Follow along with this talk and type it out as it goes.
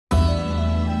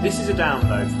This is a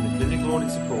download from the Clinical Audit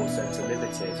Support Centre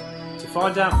Limited. To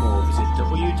find out more, visit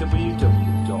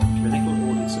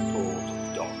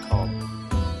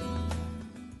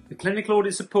www.clinicalauditsupport.com. The Clinical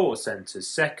Audit Support Centre's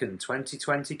second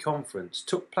 2020 conference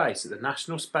took place at the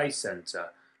National Space Centre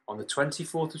on the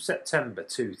 24th of September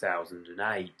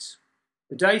 2008.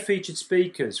 The day featured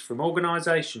speakers from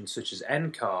organisations such as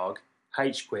NCARG,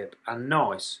 HQIP and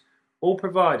NICE, all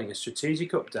providing a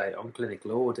strategic update on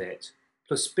clinical audit,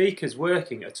 plus speakers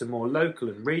working at a more local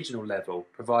and regional level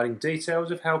providing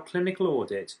details of how clinical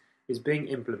audit is being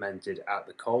implemented at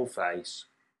the coalface.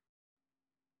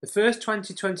 The first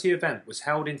 2020 event was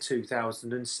held in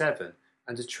 2007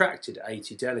 and attracted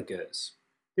 80 delegates.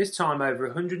 This time over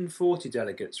 140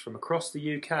 delegates from across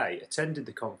the UK attended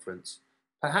the conference,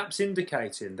 perhaps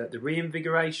indicating that the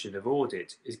reinvigoration of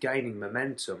audit is gaining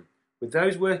momentum, with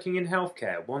those working in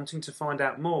healthcare wanting to find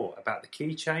out more about the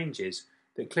key changes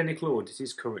that clinical audit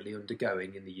is currently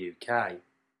undergoing in the UK.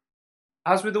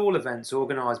 As with all events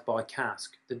organised by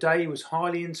CASC, the day was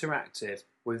highly interactive,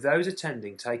 with those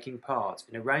attending taking part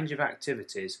in a range of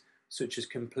activities such as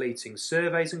completing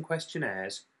surveys and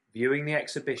questionnaires, viewing the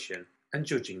exhibition and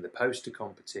judging the poster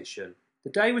competition. The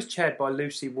day was chaired by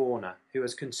Lucy Warner, who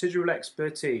has considerable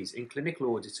expertise in clinical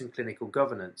audit and clinical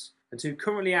governance, and who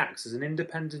currently acts as an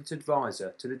independent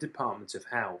advisor to the Department of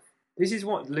Health. This is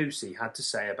what Lucy had to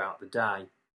say about the day.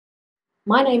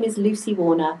 My name is Lucy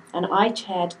Warner and I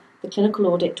chaired the Clinical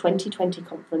Audit 2020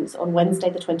 conference on Wednesday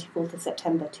the 24th of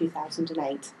September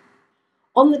 2008.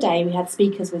 On the day we had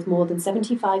speakers with more than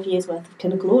 75 years worth of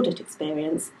clinical audit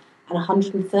experience and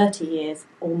 130 years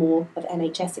or more of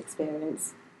NHS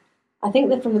experience. I think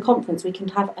that from the conference we can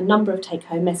have a number of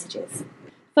take-home messages.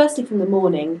 Firstly, from the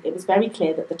morning, it was very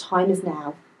clear that the time is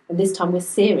now, and this time we're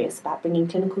serious about bringing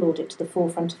clinical audit to the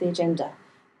forefront of the agenda.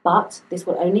 But this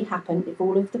will only happen if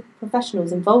all of the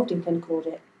professionals involved in clinical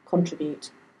audit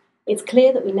contribute. It's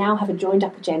clear that we now have a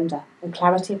joined-up agenda and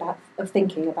clarity of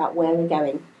thinking about where we're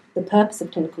going, the purpose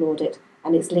of clinical audit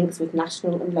and its links with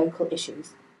national and local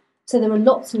issues. So there are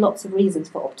lots and lots of reasons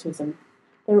for optimism.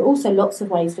 There are also lots of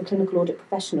ways for clinical audit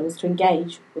professionals to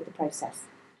engage with the process.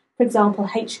 For example,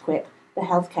 HQIP, the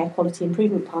Healthcare Quality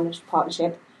Improvement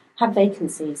Partnership, have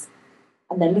vacancies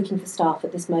and they're looking for staff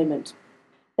at this moment.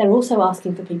 They're also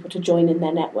asking for people to join in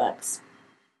their networks.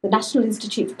 The National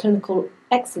Institute for Clinical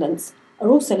Excellence are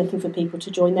also looking for people to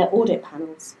join their audit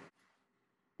panels.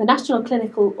 The National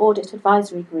Clinical Audit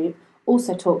Advisory Group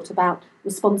also talked about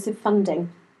responsive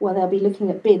funding, where they'll be looking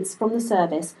at bids from the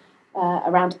service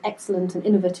around excellent and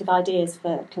innovative ideas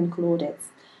for clinical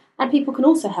audits. And people can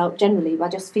also help generally by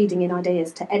just feeding in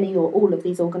ideas to any or all of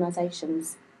these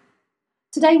organisations.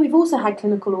 Today we've also had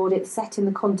clinical audit set in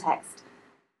the context,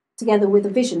 together with a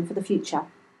vision for the future.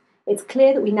 It's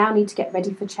clear that we now need to get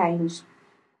ready for change.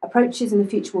 Approaches in the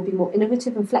future will be more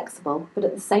innovative and flexible, but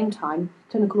at the same time,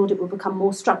 clinical audit will become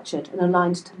more structured and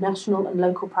aligned to national and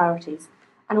local priorities,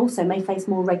 and also may face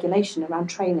more regulation around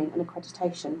training and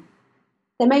accreditation.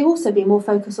 There may also be more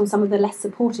focus on some of the less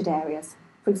supported areas,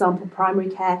 for example primary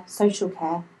care, social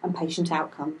care and patient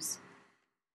outcomes.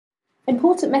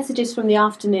 Important messages from the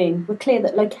afternoon were clear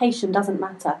that location doesn't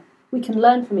matter. We can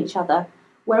learn from each other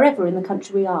wherever in the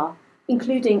country we are,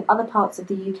 including other parts of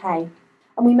the UK,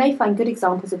 and we may find good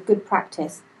examples of good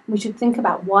practice, and we should think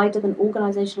about wider than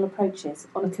organisational approaches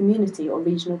on a community or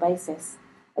regional basis.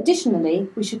 Additionally,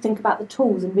 we should think about the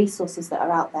tools and resources that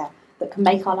are out there that can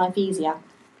make our life easier.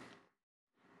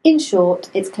 In short,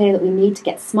 it's clear that we need to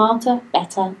get smarter,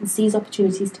 better and seize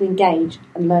opportunities to engage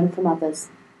and learn from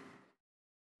others.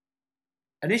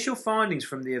 Initial findings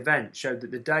from the event showed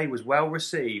that the day was well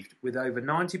received, with over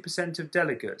 90% of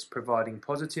delegates providing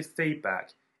positive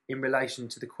feedback in relation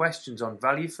to the questions on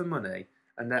value for money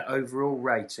and their overall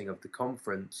rating of the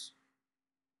conference.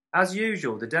 As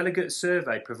usual, the delegate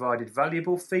survey provided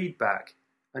valuable feedback,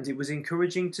 and it was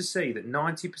encouraging to see that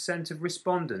 90% of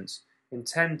respondents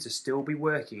intend to still be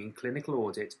working in clinical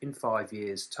audit in 5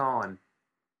 years' time.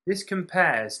 This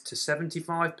compares to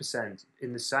 75%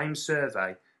 in the same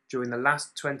survey during the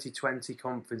last 2020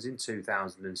 conference in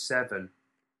 2007.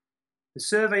 The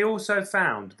survey also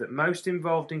found that most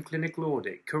involved in clinical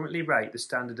audit currently rate the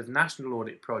standard of national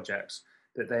audit projects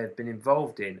that they have been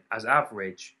involved in as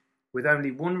average, with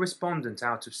only one respondent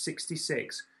out of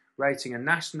 66 rating a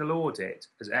national audit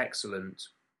as excellent.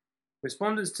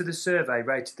 Respondents to the survey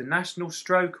rated the National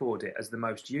Stroke Audit as the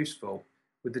most useful,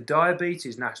 with the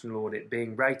Diabetes National Audit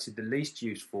being rated the least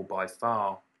useful by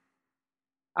far.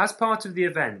 As part of the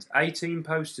event, 18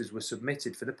 posters were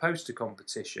submitted for the poster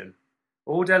competition.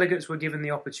 All delegates were given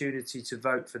the opportunity to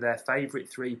vote for their favourite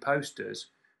 3 posters,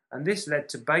 and this led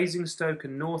to Basingstoke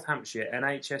and North Hampshire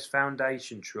NHS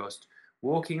Foundation Trust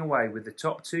walking away with the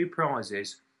top 2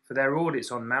 prizes for their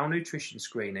audits on malnutrition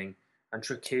screening and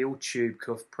tracheal tube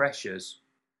cuff pressures.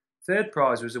 Third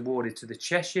prize was awarded to the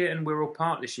Cheshire and Wirral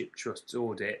Partnership Trust's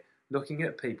audit looking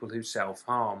at people who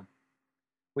self-harm.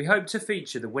 We hope to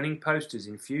feature the winning posters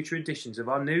in future editions of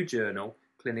our new journal,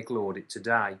 Clinical Audit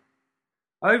Today.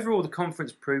 Overall, the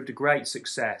conference proved a great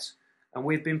success, and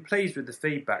we've been pleased with the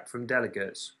feedback from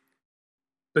delegates.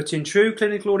 But in true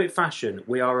clinical audit fashion,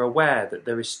 we are aware that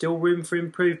there is still room for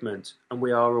improvement, and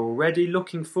we are already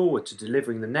looking forward to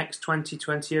delivering the next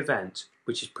 2020 event,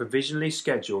 which is provisionally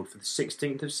scheduled for the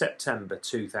 16th of September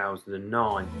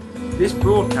 2009. This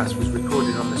broadcast was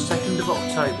recorded on the 2nd of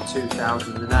October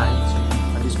 2008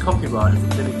 and is copyright of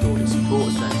the Clinical Audit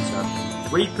Support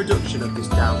Centre. Reproduction of this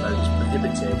download is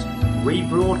prohibited.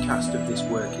 Rebroadcast of this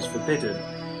work is forbidden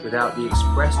without the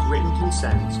expressed written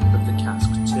consent of the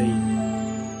CASC team.